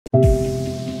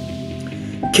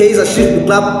KAIZER Chiefs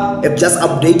Club have just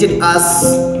updated us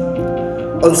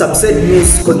on some sad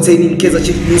news concerning KAIZER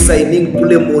Chiefs new signing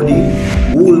Pule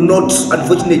MMODI, who will not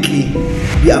unfortunately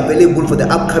be available for the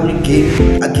upcoming game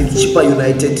against CHIPPA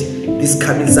United this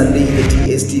coming Sunday in the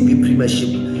DStv Premiership.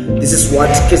 This is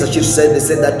what KAIZER Chiefs said. They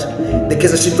said that the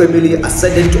KAIZER Chiefs family are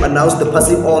saddened to announce the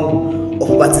passing on of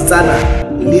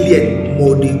Batsitsana Lillian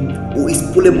Modi, who is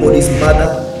Pule MMODI's mother,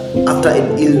 after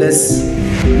an illness.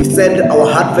 We send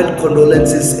our heartfelt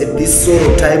condolences at this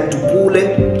sorrow time to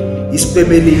Pule, his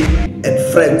family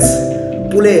and friends.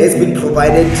 Pule has been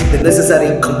provided the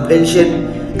necessary compensation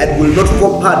and will not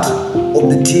form part of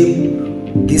the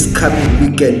team this coming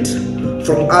weekend.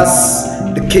 From us,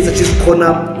 the KAIZER Chiefs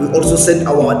Corner, we also send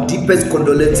our deepest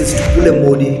condolences to Pule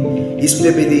MMODI, his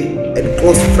family and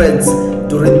close friends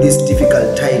during this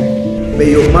difficult time. May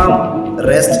your mom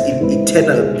rest in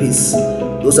eternal peace.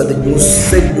 Those are the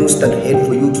sad news that I had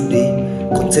for you today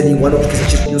concerning one of KAIZER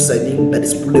Chiefs' new signing, that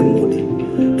is Pule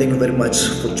MMODI. Thank you very much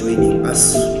for joining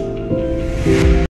us.